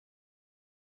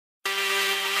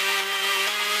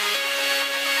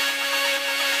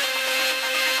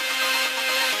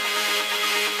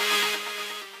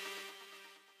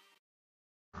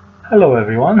Hello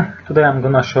everyone, today I'm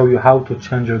gonna show you how to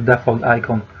change your default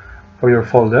icon for your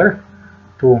folder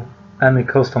to any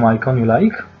custom icon you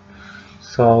like.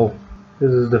 So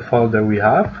this is the folder we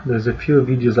have. There's a few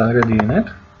videos already in it.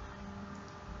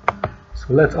 So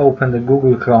let's open the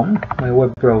Google Chrome, my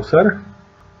web browser,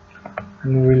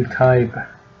 and we'll type,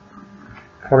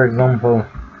 for example,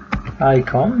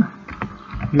 icon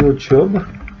youtube.ico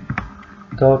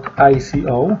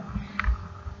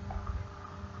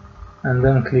and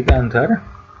then click enter.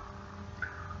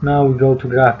 Now we go to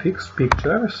graphics,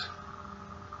 pictures,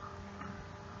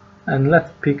 and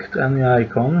let's pick any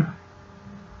icon.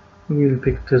 We will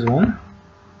pick this one.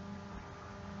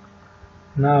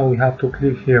 Now we have to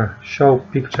click here, show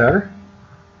picture,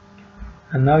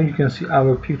 and now you can see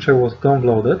our picture was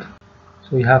downloaded.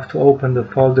 So we have to open the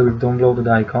folder with downloaded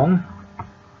icon,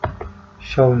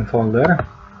 show in folder.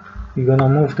 We're gonna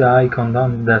move the icon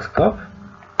down the desktop,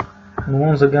 and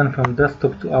once again from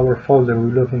desktop to our folder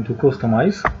we look into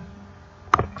customize.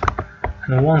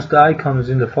 And once the icon is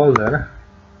in the folder,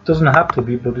 it doesn't have to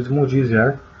be, but it's much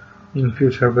easier in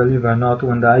future, believe it or not,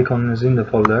 when the icon is in the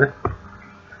folder.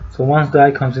 So once the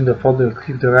icon is in the folder,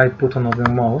 click the right button of your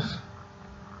mouse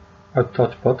or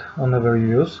touchpad, whenever you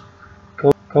use.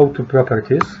 Go to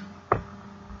properties,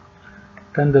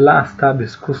 then the last tab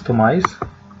is customize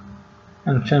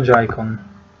and change icon.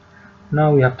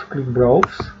 Now we have to click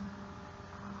browse,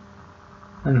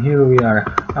 and here we are.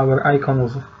 Our icon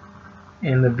was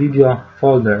in the video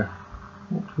folder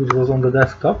which was on the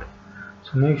desktop,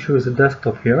 so make sure it's the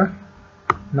desktop here.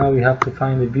 Now we have to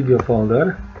find the video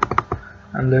folder,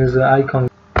 and there's an icon.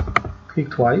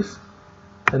 Click twice,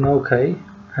 then OK,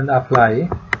 and apply,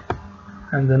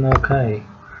 and then OK.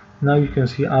 Now you can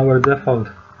see our default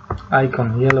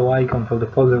icon, yellow icon for the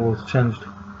folder, was changed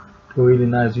to a really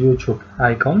nice YouTube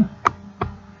icon,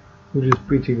 which is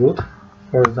pretty good.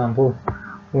 For example,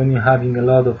 when you're having a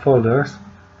lot of folders,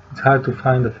 it's hard to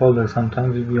find the folder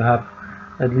sometimes if you have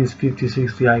at least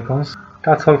 50-60 icons.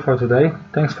 That's all for today.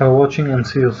 Thanks for watching and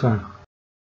see you soon.